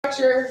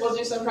lecture, we'll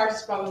do some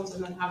practice problems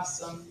and then have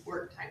some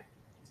work time.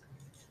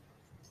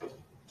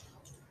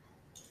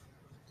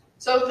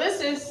 So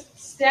this is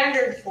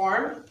standard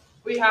form.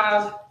 We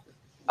have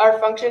our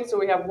function, so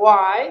we have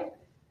y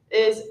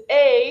is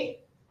a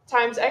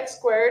times x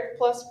squared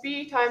plus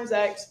b times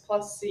x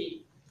plus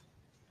c.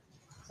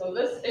 So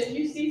this, if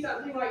you see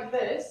something like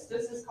this,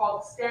 this is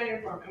called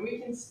standard form, and we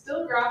can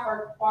still graph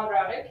our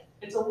quadratic.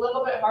 It's a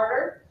little bit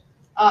harder,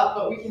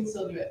 but we can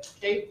still do it,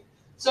 okay?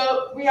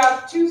 So we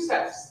have two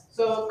steps.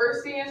 So the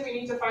first thing is we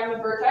need to find the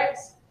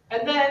vertex,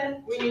 and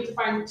then we need to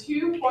find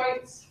 2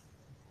 points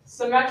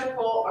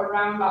symmetrical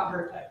around that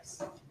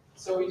vertex.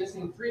 So we just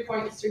need 3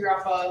 points to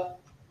graph a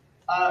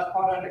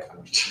quadratic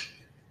function.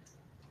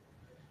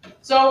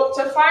 So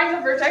to find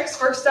the vertex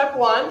for step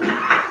 1,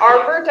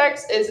 our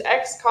vertex is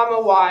x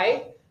comma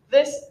y.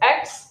 This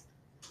x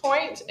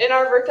point in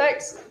our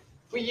vertex,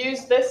 we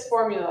use this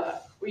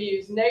formula. We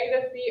use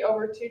negative b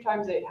over 2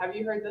 times a. Have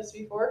you heard this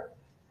before?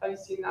 Have you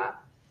seen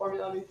that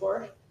formula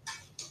before?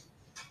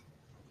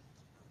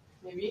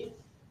 Maybe.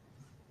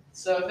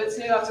 So if it's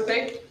new, that's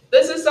okay.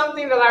 This is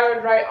something that I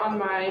would write on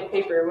my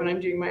paper when I'm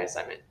doing my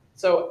assignment.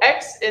 So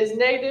x is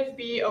negative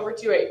b over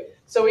 2a.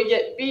 So we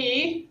get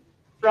b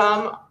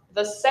from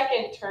the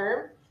second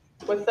term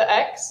with the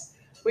x.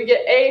 We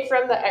get a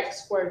from the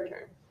x squared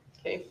term.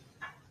 Okay,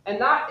 and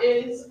that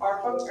is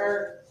our function,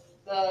 or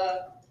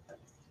the,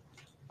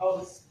 oh,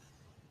 this,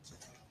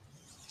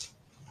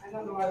 I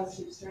don't know why this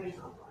keeps turning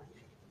on.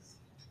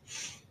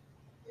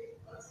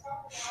 Let's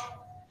talk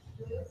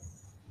about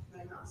this.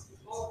 My mouse is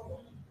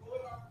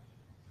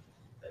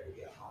there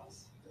we go.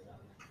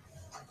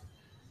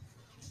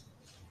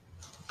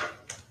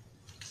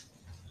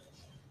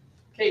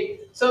 Okay,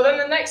 so then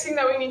the next thing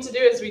that we need to do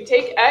is we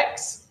take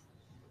x.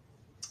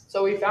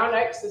 So we found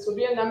x, this will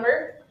be a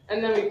number,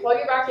 and then we plug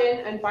it back in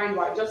and find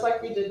y, just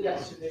like we did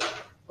yesterday.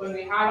 When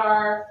we had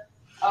our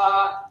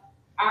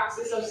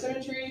axis of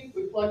symmetry,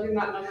 we plugged in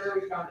that number,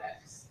 we found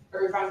x,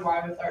 or we found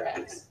y with our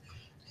x.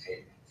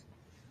 Okay.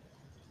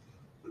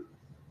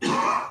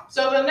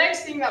 So the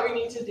next thing that we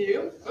need to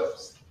do,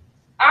 oops,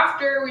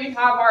 after we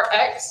have our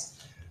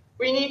x,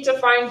 we need to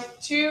find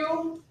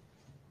 2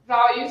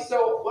 values.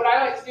 So what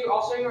I like to do,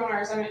 I'll show you on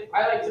our assignment,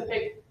 I like to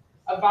pick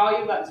a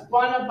value that's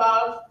 1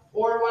 above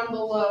or 1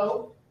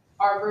 below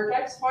our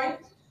vertex point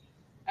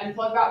and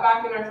plug that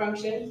back in our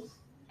function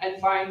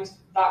and find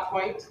that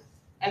point.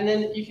 And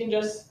then you can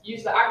just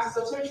use the axis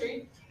of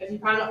symmetry. If you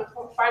find a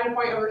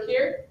point over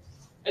here,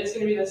 it's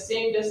going to be the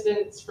same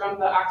distance from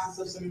the axis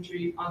of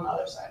symmetry on the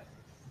other side.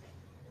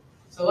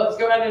 So let's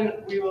go ahead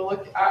and we will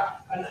look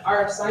at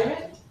our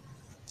assignment.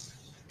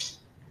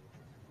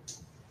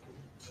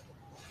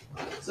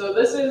 So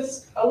this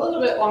is a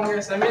little bit longer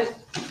assignment.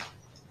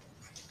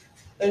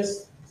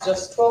 There's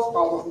just 12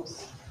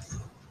 problems.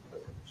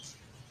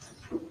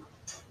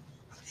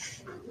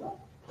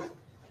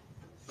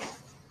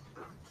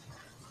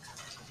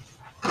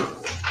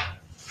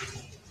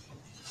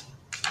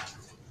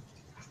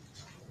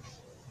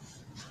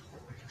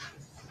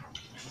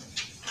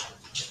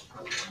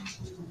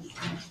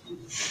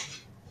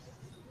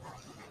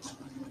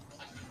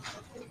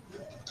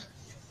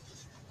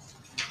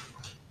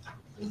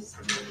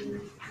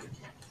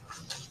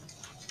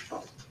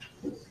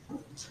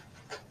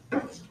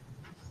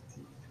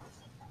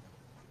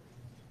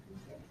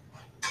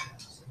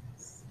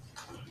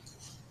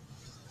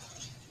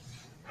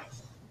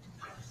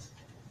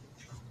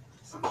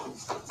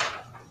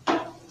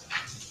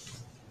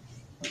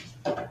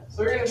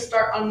 So we're going to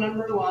start on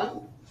number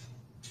 1.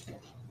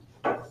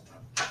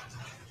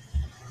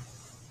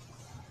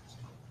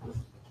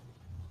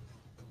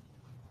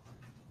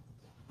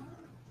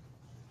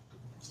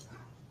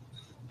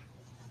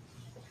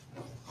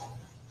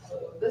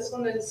 So this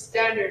one is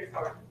standard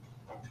form.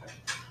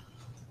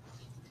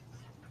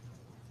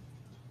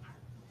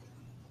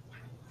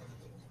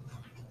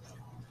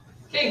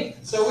 Okay,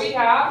 so we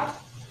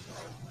have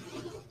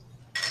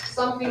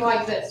something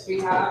like this. We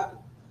have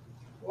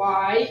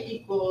y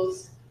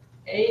equals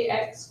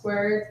ax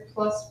squared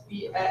plus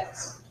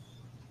bx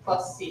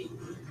plus c.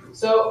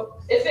 So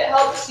if it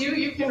helps you,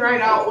 you can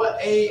write out what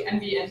a and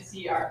b and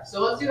c are.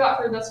 So let's do that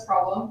for this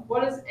problem.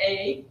 What is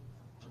a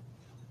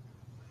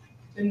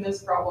in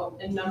this problem,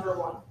 in number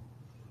 1?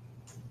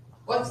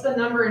 What's the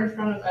number in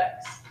front of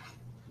x?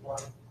 1.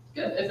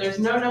 Good. If there's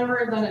no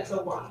number, then it's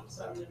a 1.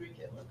 So I'm going to make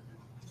it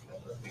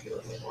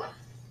look like 1.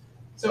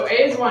 So a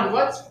is 1.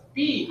 What's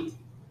b?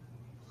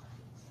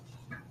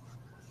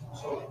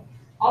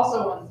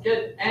 Also 1.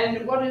 Good.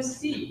 And what is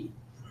c?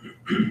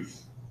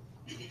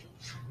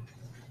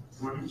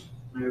 20.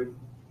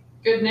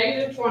 Good.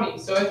 Negative 20.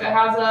 So if it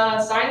has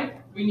a sign,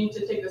 we need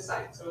to take the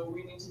sign. So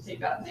we need to take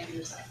that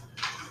negative sign.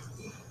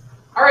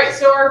 All right.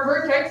 So our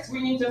vertex,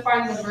 we need to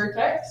find the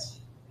vertex.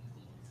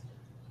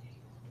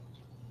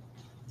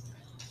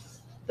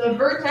 The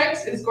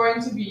vertex is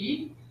going to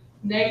be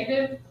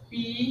negative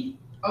b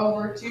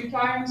over 2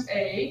 times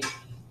a,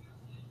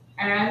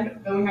 and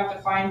then we have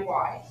to find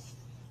y.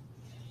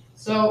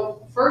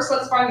 So first,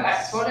 let's find the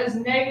x. What is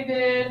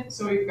negative?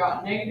 So we've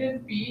got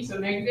negative b, so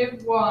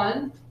negative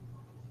 1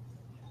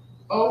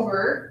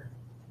 over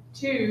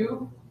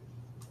 2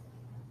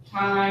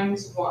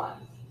 times 1.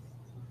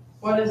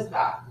 What is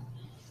that?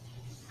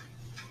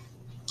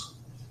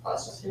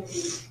 That's just going to be,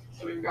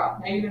 so we've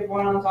got negative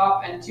 1 on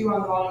top and 2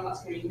 on the bottom.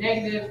 That's going to be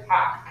negative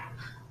half.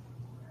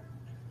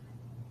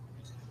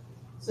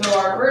 So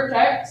our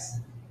vertex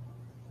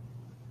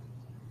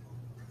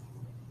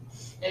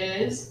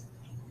is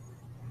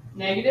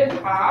negative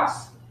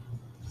half,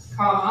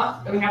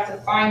 comma, then we have to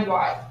find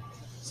y.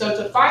 So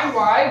to find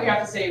y, we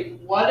have to say,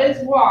 what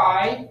is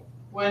y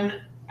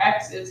when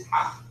x is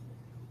half?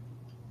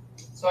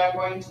 So I'm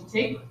going to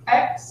take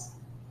x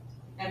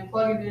and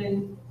plug it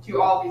in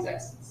to all these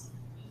x's.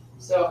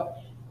 So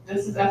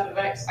this is f of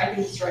x. I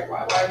can just write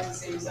y. Y is the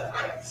same as f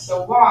of x.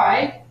 So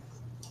y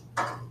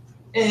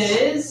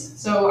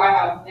is, so I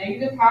have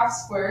negative half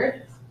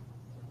squared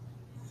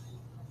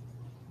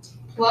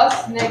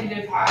plus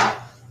negative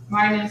half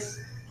minus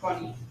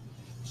 20.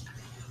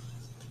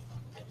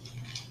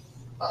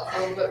 That's a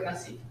little bit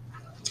messy.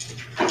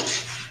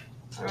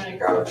 I'm going to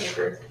grab a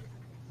paper.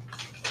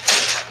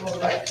 We'll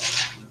write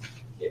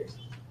here.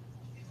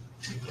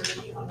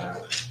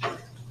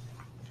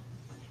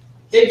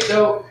 Okay,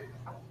 so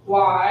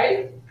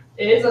y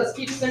is, let's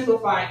keep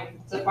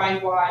simplifying to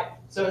find y.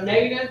 So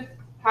negative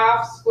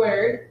half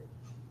squared.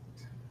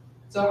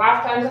 So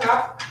half times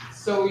half.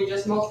 So we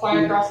just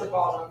multiply across the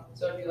bottom.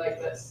 So it'd be like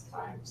this,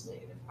 times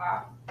negative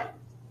half.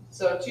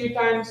 So 2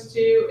 times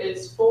 2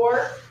 is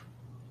 4.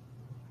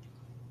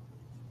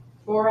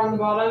 4 on the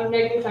bottom.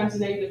 Negative times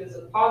negative is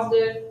a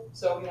positive.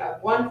 So we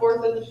have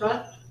 1/4 in the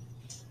front.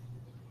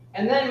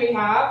 And then we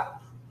have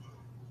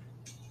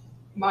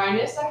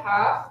minus a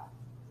half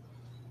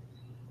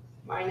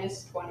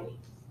minus 20.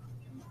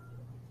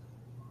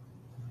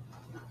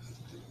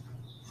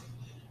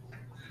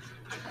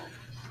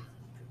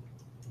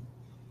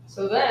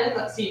 So then,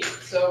 let's see.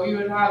 So we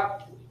would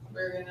have,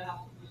 we're going to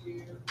have to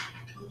do,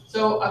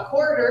 so a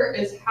quarter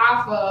is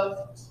half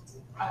of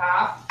a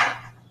half.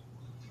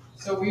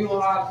 So we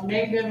will have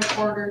negative a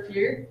quarter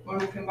here when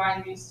we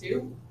combine these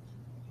two,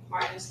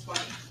 minus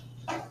 20.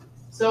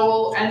 So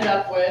we'll end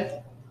up with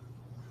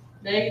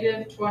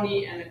negative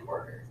 20 and a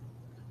quarter.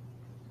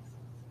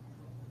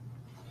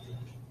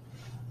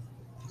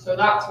 So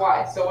that's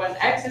y. So when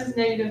x is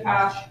negative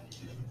half,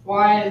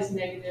 y is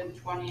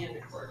negative 20 and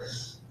a quarter.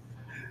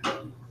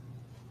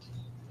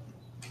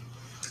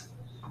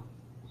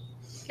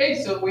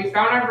 Okay, so we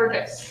found our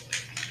vertex.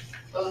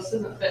 So this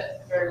doesn't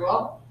fit very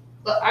well,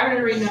 but I'm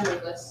going to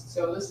renumber this.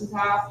 So this is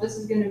half. This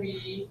is going to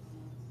be,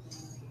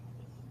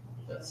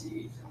 let's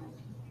see,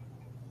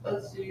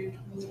 let's do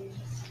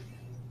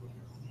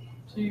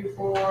 2,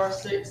 4,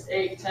 6,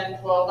 8, 10,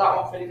 12. That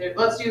won't fit either.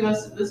 Let's do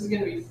this. This is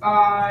going to be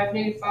 5,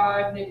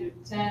 negative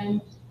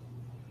 10,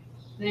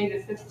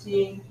 negative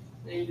 15,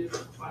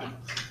 negative 20,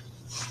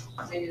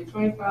 negative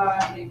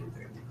 25, negative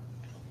 30.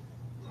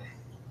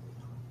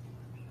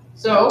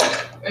 So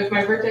if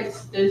my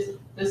vertex is,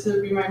 this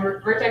would be my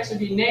vertex would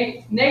be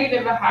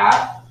negative a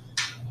half,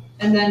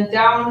 and then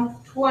down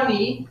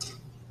 20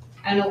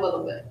 and a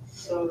little bit.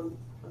 So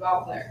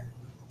about there.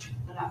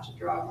 I'd have to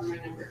draw for my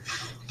number.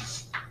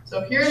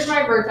 So here's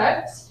my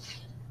vertex.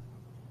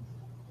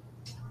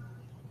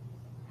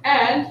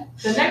 And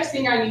the next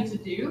thing I need to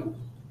do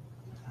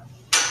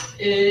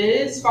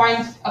is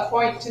find a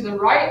point to the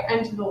right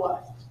and to the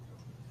left.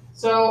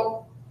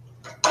 So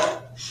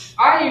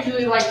I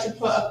usually like to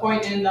put a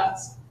point in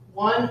that's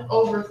 1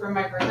 over from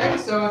my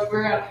vertex. So if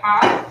we're at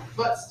half,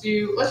 let's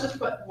just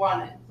put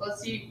 1 in.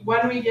 Let's see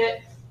when we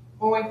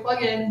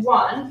plug in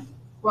 1,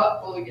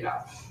 what will we get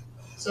out?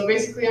 So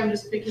basically I'm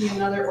just picking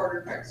another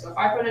ordered pair. So if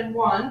I put in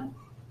 1,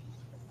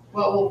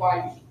 what will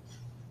y be?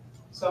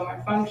 So my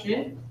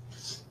function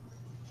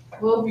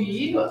will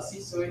be, let's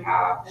see, so we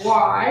have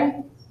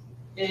y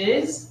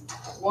is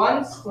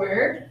 1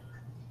 squared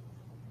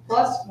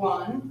plus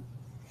 1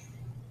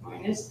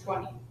 minus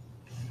 20.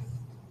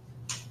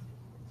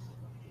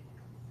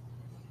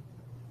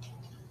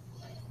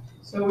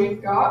 So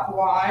we've got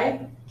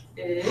y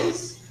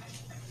is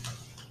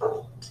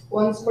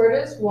 1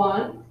 squared is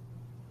 1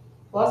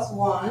 plus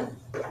 1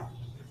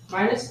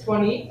 minus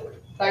 20.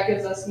 That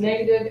gives us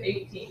negative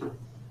 18.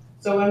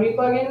 So when we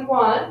plug in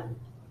 1,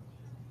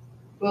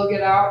 we'll get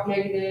out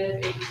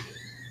negative 18.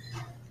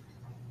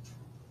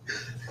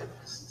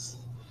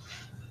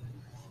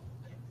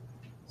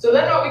 So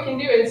then what we can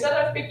do, instead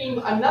of picking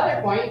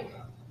another point,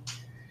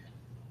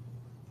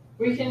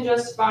 we can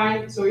just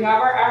find, so we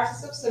have our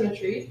axis of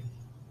symmetry.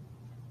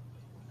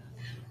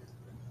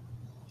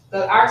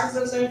 The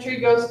axis of symmetry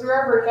goes through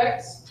our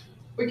vertex.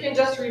 We can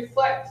just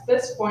reflect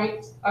this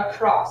point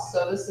across.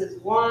 So this is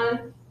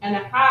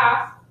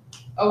 1.5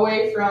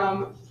 away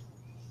from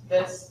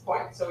this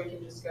point. So we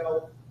can just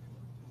go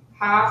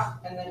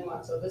half and then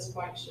 1. So this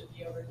point should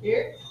be over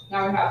here.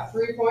 Now we have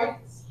 3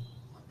 points.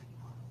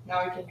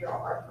 Now we can draw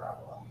our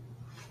parabola.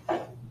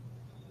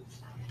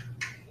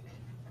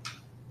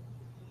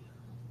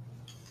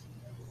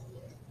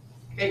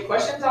 Okay,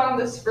 questions on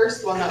this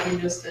first one that we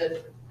just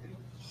did?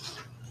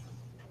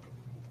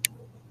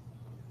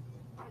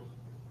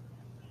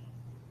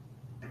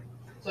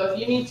 So if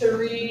you need to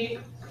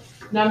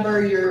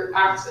renumber your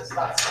axis,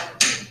 that's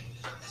fine,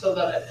 so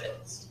that it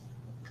fits.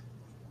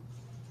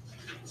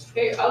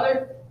 Okay,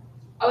 other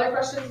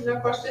questions? No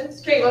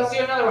questions? Okay, let's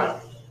do another one.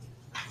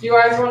 Do you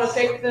guys want to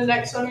pick the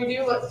next one we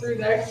do? Look through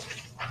there.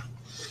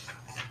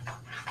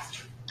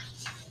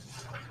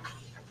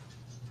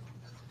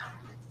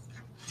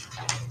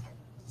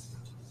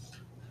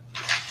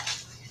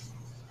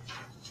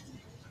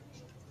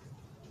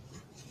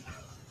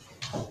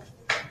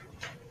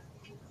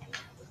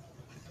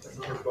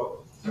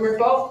 Number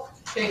 12?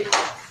 Okay.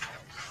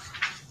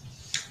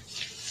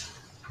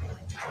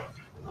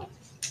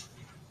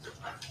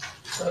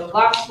 So the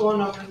last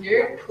one over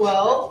here,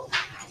 12.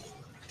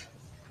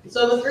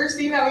 So the first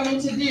thing that we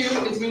need to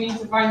do is we need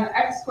to find the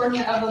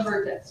x-coordinate of the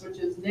vertex, which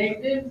is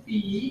negative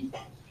b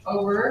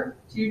over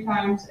 2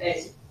 times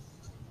a.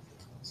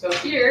 So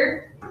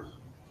here,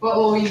 what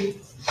will we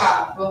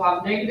have? We'll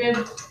have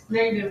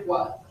negative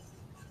what?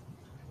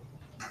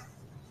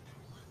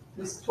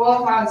 This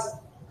 12 has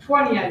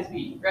 20 as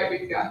b, right?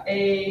 We've got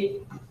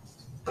a,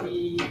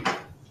 b,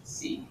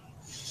 c.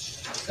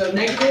 So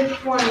negative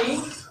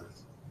 20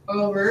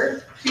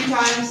 over 2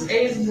 times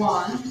a is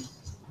 1.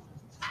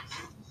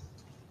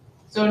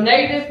 So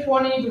negative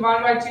 20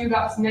 divided by 2,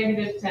 that's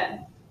negative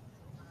 10.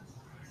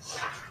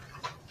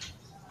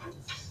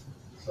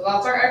 So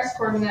that's our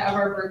x-coordinate of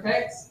our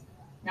vertex.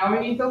 Now we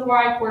need the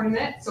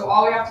y-coordinate, so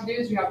all we have to do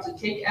is we have to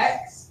take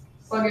x,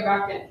 plug it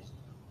back in.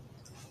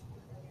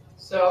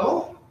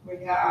 So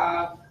we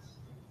have,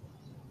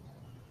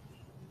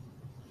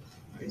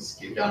 let me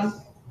scoot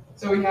down.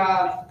 So we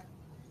have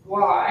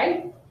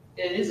y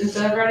is,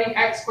 instead of writing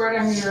x squared,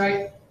 I'm going to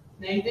write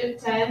negative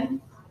 10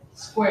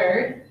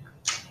 squared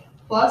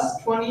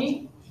plus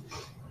 20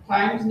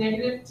 times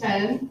negative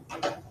 10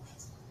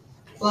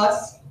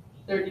 plus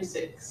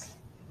 36.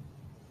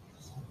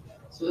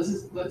 So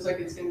this looks like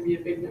it's going to be a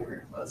big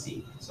number. Let's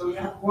see. So we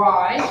have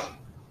y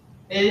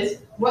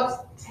is, what's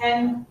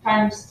 10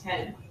 times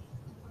 10?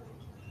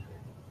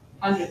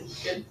 100.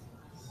 Good.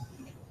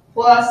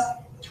 Plus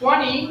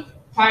 20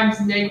 times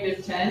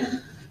negative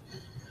 10.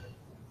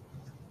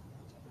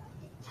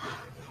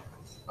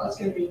 That's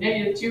going to be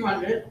negative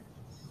 200.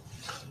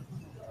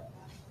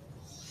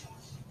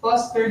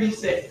 Plus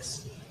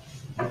 36.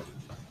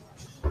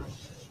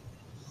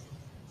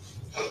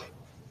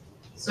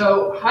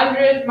 So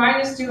 100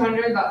 minus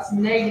 200, that's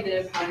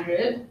negative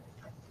 100.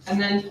 And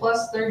then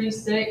plus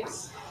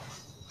 36,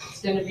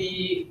 it's going to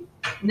be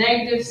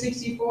negative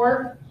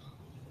 64.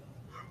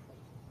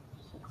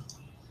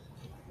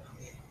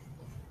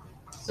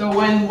 So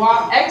when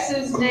x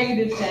is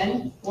negative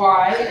 10,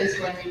 y is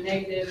going to be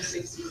negative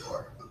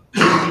 64.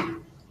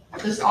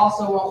 This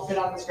also won't fit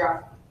on this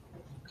graph.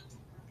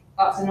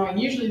 That's annoying.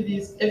 Usually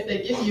these, if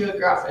they give you a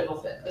graph, it'll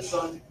fit. This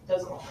one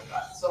doesn't look like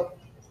that. So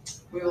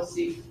we will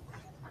see.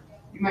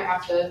 You might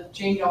have to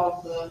change all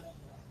of the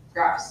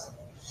graphs.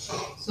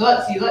 So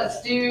let's see.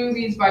 Let's do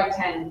these by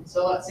 10.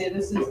 So let's say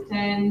this is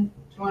 10,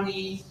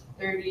 20,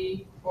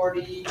 30,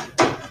 40,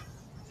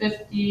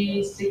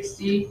 50,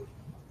 60.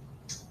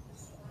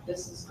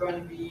 This is going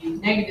to be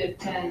negative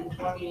 10,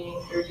 20,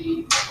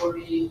 30,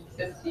 40,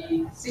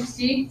 50,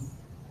 60.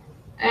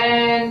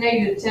 And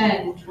negative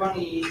 10,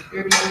 20,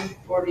 30,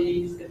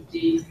 40,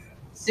 50,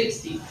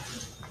 60.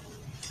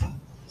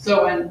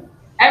 So when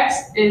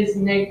x is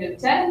negative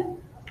 10,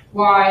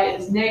 y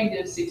is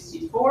negative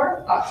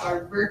 64. That's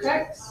our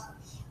vertex.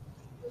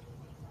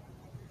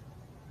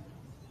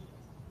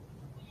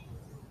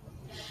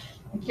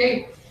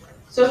 Okay,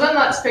 so then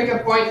let's pick a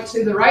point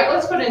to the right.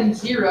 Let's put in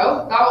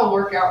 0. That will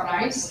work out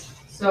nice.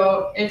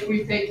 So if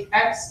we pick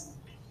x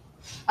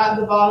at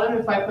the bottom,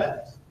 if I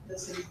put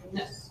this in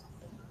this.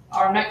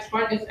 Our next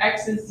point, if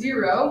x is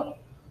 0,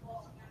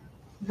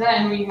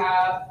 then we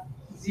have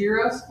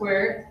 0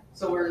 squared.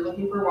 So we're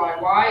looking for y.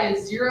 Y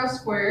is 0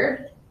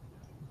 squared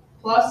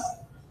plus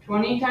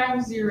 20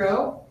 times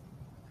 0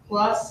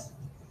 plus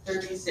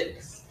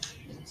 36.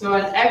 So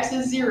when x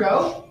is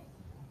 0,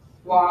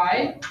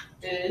 y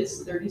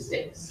is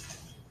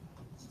 36.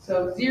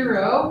 So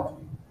 0,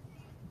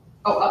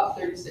 up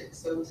 36.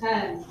 So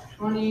 10,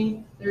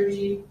 20,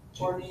 30,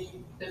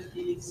 40,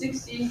 50,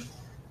 60.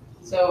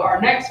 So our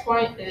next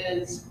point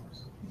is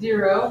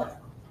 0,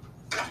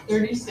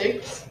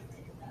 36.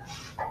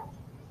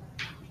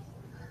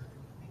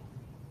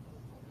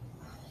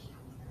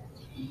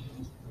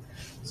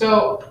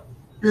 So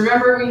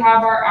remember we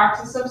have our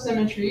axis of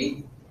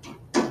symmetry.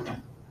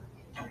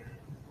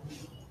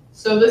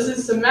 So this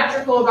is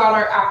symmetrical about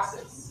our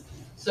axis.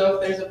 So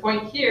if there's a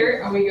point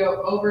here and we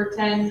go over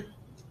 10,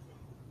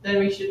 then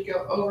we should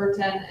go over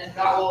 10, and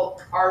that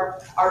will, our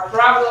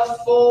parabola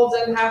folds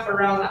in half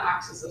around the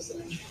axis of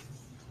symmetry.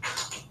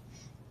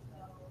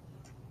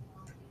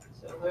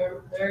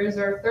 So there is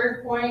our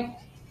third point.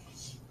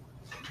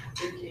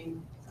 We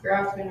can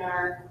graph in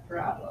our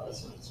parabola,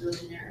 so it's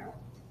really narrow.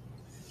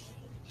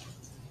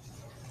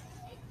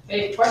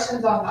 Hey,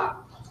 questions on that?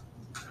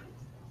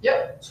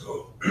 Yep.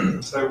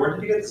 So where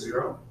did you get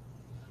 0?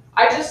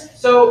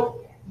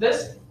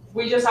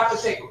 We just have to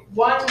pick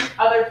one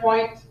other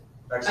point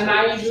And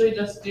I usually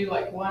just do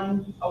like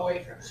one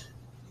away from it.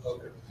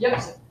 Okay.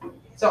 Yep.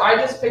 So I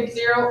just picked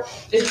 0.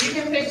 If you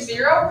can pick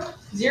 0,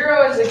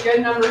 0 is a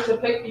good number to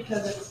pick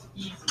because it's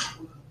easy.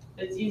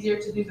 It's easier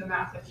to do the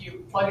math if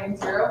you plug in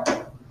 0.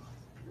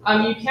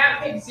 You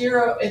can't pick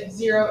 0 if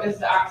 0 is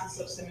the axis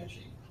of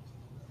symmetry.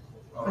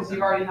 Because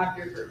you already have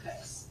your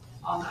vertex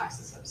on the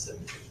axis of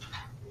symmetry.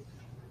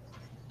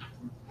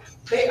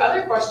 Okay,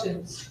 other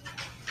questions?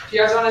 Do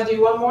you guys want to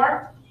do one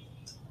more?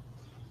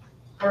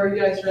 Or are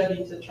you guys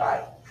ready to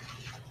try?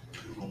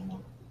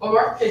 One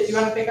more? Okay, do you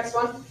want to pick us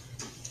one?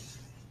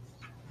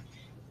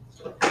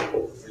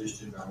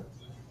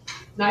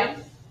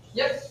 9?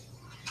 Yep.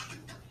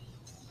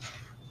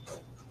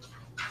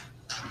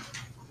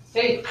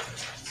 Okay,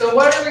 so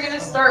what are we going to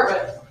start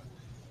with?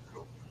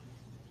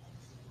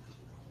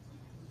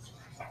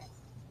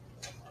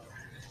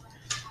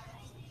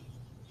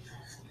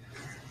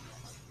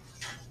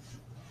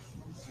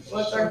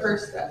 What's our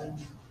first step?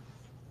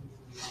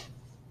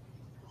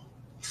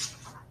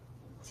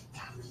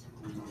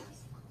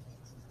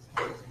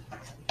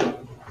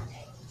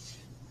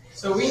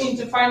 So we need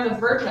to find the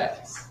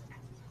vertex.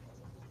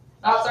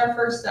 That's our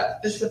first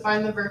step, is to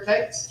find the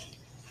vertex.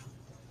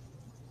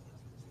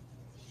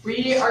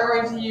 We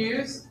are going to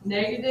use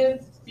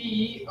negative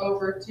b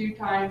over 2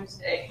 times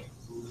a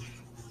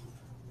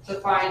to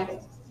find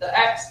the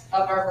x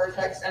of our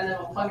vertex, and then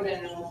we'll plug it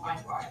in and we'll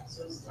find y.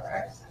 So this is our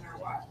x and our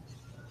y.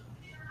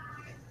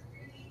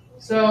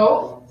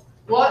 So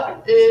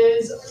what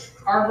is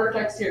our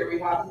vertex here? We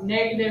have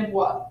negative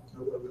what?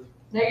 11.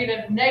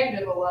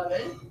 Negative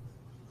 11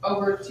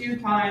 over 2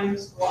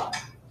 times 1.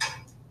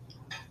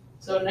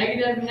 So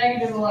negative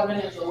 11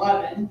 is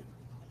 11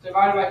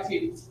 divided by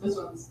 2. This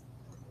one's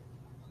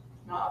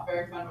not a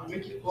very fun one.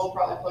 We'll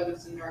probably plug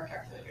this into our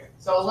calculator.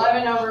 So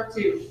 11 over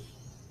 2.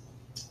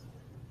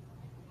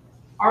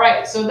 All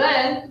right, so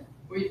then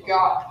we've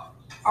got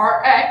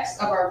our x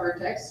of our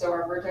vertex. So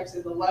our vertex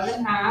is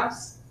 11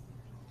 halves.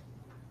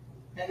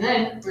 And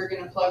then we're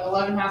going to plug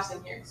 11 halves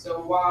in here.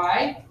 So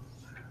y,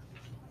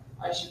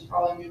 I should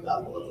probably move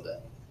up a little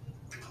bit.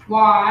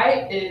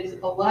 Y is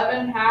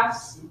 11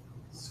 halves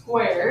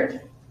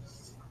squared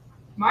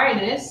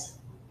minus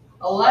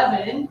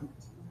 11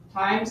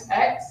 times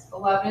x,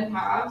 11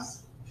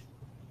 halves,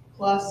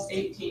 plus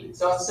 18.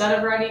 So instead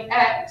of writing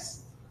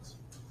x,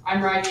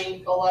 I'm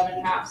writing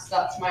 11 halves.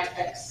 That's my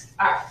x,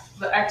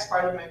 the x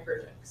part of my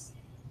vertex.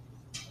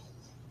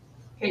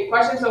 Okay,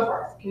 question so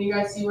far. Can you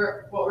guys see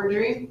what we're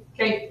doing?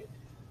 Okay,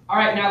 all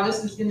right, now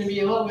this is going to be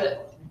a little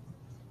bit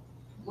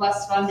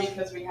less fun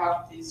because we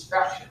have these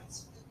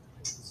fractions.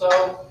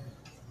 So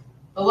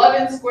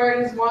 11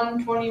 squared is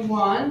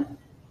 121,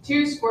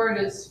 2 squared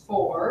is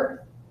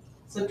 4,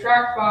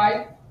 subtract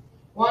 5,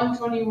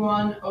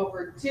 121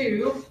 over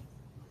 2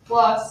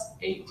 plus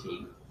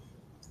 18.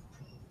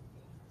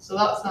 So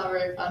that's not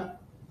very fun.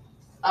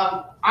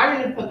 I'm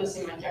going to put this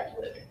in my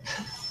calculator.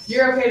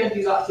 You're okay to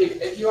do that too,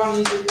 if you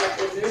want to use your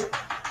calculator.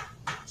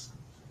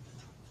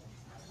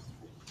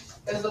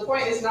 Because the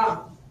point is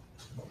not,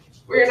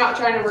 we're not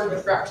trying to work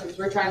with fractions,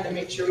 we're trying to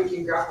make sure we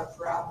can graph a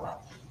parabola.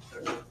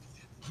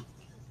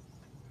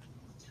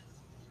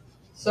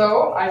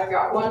 So I've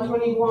got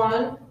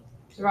 121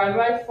 divided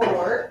by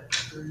 4.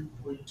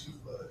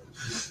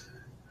 3.25.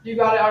 You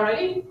got it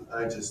already?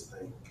 I just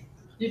think.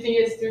 You think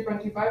it's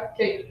 3.25?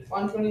 Okay,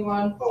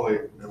 121 Oh,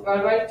 wait. No.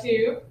 divided by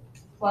 2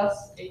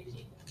 plus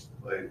 18.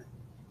 Wait.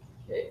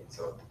 Okay,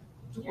 so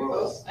you're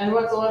close. And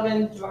what's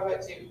 11 divided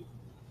by 2?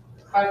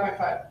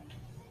 5.5.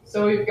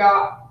 So we've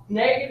got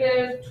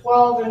negative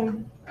 12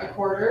 and a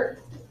quarter.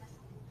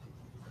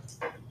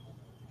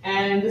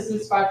 And this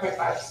is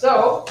 5.5.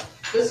 So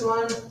this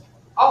one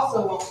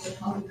also won't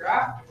fit on the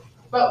graph.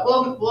 But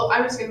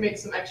I'm just going to make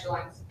some extra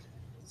lines.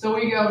 So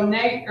we go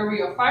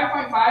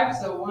 5.5.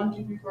 So 1,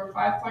 2, 3, 4,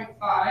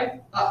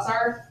 5.5. That's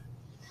our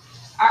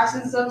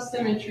axis of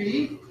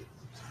symmetry.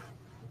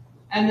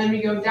 And then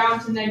we go down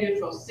to negative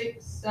 12.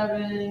 6,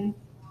 7,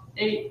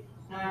 8,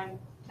 9,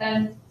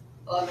 10,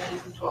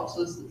 11, 12.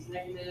 So this is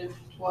negative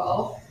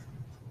 12.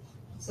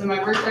 So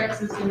my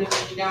vertex is going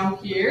to be down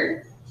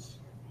here.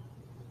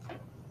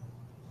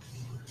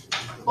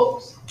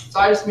 Oops. So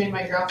I just made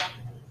my graph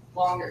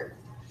longer.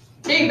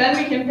 Okay, then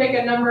we can pick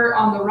a number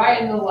on the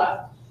right and the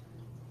left.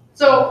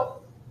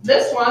 So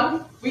this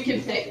one we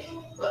can pick,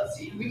 let's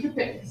see, we can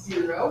pick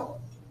 0.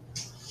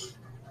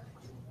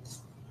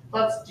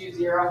 Let's do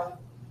 0.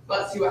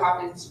 Let's see what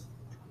happens.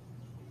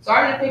 So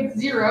I'm going to pick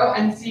 0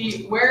 and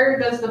see where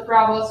does the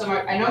parabola, so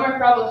I know my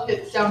parabola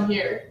fits down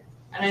here,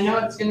 and I know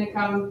it's going to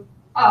come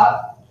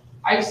up.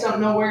 I just don't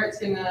know where it's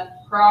going to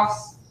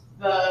cross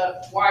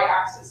the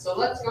y-axis. So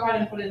let's go ahead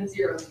and put in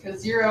 0,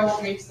 because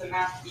 0 makes the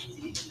math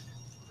easy.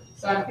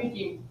 So I'm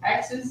thinking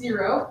x is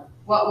 0,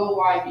 what will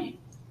y be?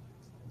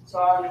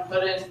 So I'm going to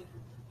put in,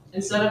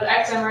 instead of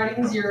x, I'm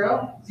writing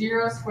 0.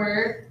 0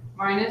 squared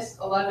minus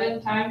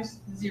 11 times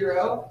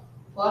 0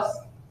 plus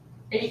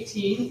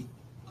 18.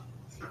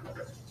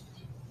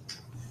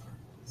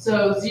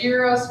 So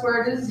 0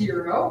 squared is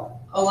 0.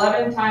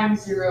 11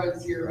 times 0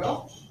 is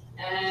 0.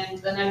 And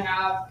then I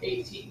have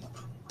 18.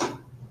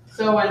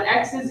 So when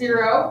x is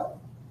 0,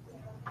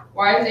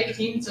 y is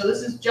 18, so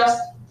this is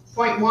just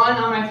 0.1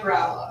 on my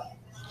parabola.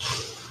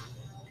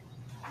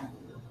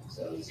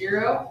 So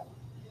 0,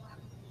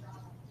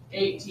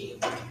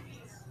 18.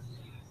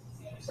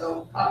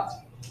 So up,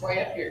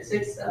 way up here,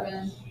 6,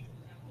 7,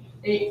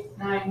 8,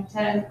 9,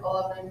 10,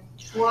 11,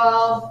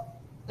 12,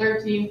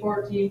 13,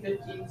 14,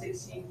 15,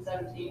 16,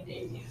 17,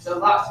 18. So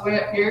that's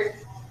way up here.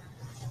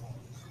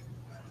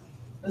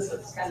 This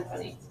looks kind of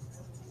funny.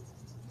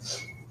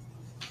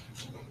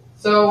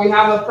 So we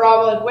have a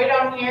parabola way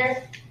down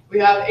here. We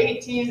have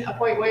 18, a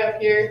point way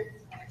up here.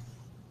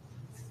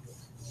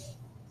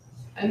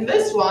 And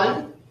this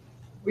one,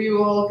 we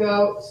will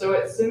go, so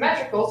it's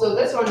symmetrical. So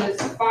this one is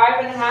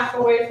 5.5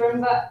 away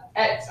from the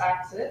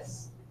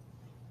x-axis.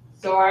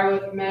 So I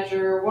would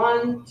measure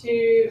 1,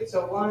 2,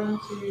 so 1,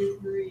 2,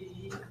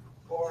 3,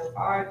 4,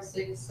 5,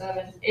 6,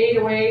 7, 8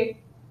 away.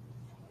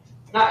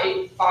 Not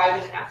 8,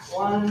 5.5.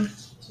 1,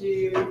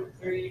 2,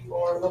 3,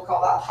 4, we'll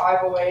call that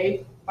 5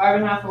 away.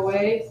 5.5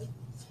 away.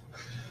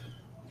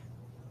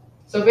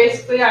 So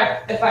basically,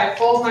 if I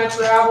fold my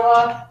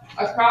parabola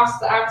across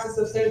the axis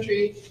of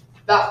symmetry,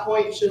 that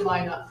point should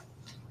line up.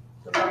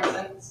 Does that make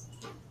sense?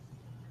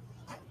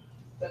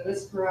 Then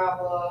this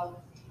parabola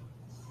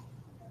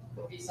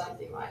will be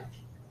something like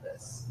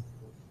this.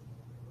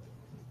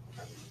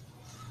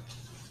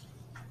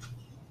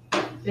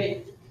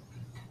 Okay,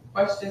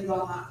 questions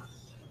on that?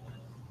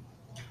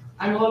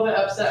 I'm a little bit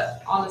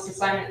upset on this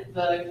assignment.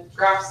 The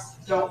graphs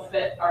don't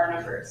fit our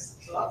numbers,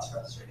 so that's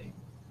frustrating.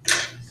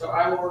 So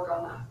I will work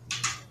on that.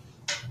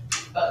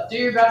 But do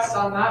your best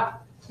on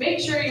that.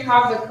 Make sure you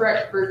have the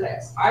correct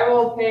vertex. I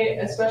will pay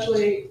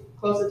especially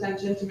close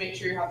attention to make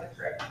sure you have the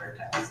correct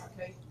vertex,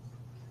 okay?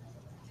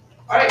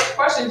 All right,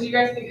 questions? Do you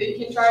guys think that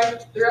you can try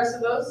the rest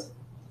of those?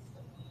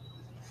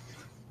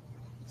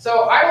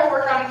 So I will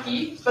work on a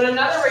key, but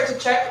another way to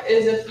check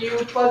is if you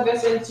plug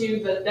this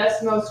into the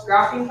Desmos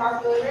graphing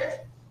calculator.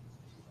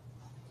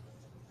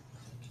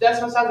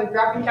 Desmos has a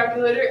graphing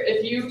calculator.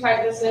 If you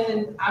type this in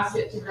and ask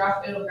it to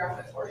graph, it'll graph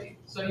it for you.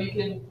 So you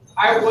can,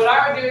 what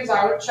I would do is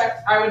I would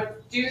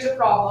do the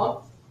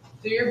problem,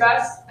 do your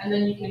best, and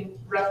then you can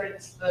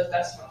reference the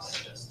Desmos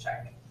to just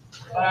check.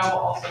 But I will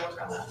also work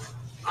on that,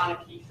 on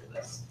a key for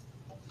this.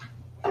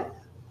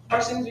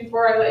 Questions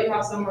before I let you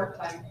have some work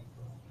time?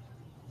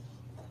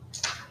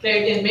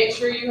 Okay, again, make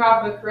sure you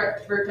have the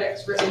correct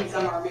vertex written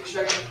somewhere. Make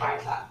sure I can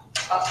find that.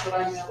 That's what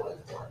I'm going to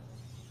look for.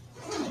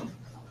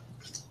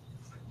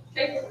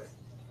 Okay,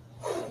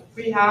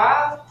 we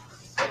have,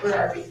 where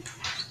are we?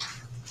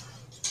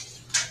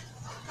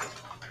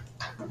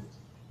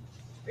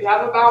 We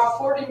have about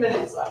 40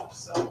 minutes left,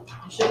 so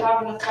you should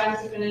have enough time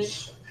to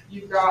finish.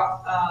 You've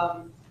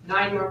got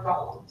 9 more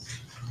problems.